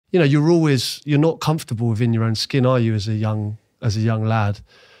you know, you're not comfortable within your own skin, are you, as a young lad?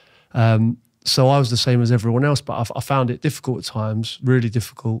 So I was the same as everyone else, but I found it difficult at times, really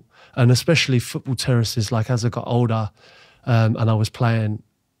difficult. And especially football terraces, like as I got older and I was playing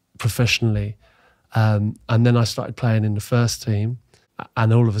professionally, and then I started playing in the first team,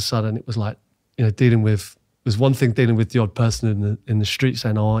 and all of a sudden it was like, you know, there's one thing dealing with the odd person in the street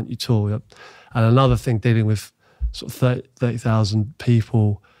saying, "Oh, aren't you tall?" And another thing dealing with sort of 30,000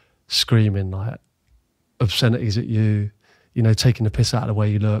 people screaming like obscenities at you, you know, taking the piss out of the way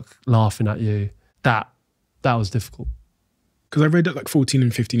you look, laughing at you. That was difficult. Because I read at like 14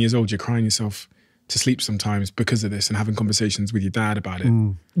 and 15 years old, you're crying yourself to sleep sometimes because of this and having conversations with your dad about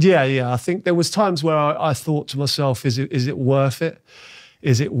it. Yeah. I think there was times where I thought to myself, is it worth it?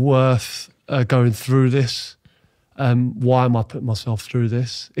 Is it worth going through this? Why am I putting myself through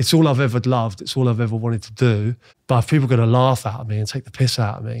this? It's all I've ever loved. It's all I've ever wanted to do. But if people are going to laugh at me and take the piss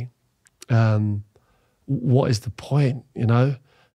out of me, what is the point, you know?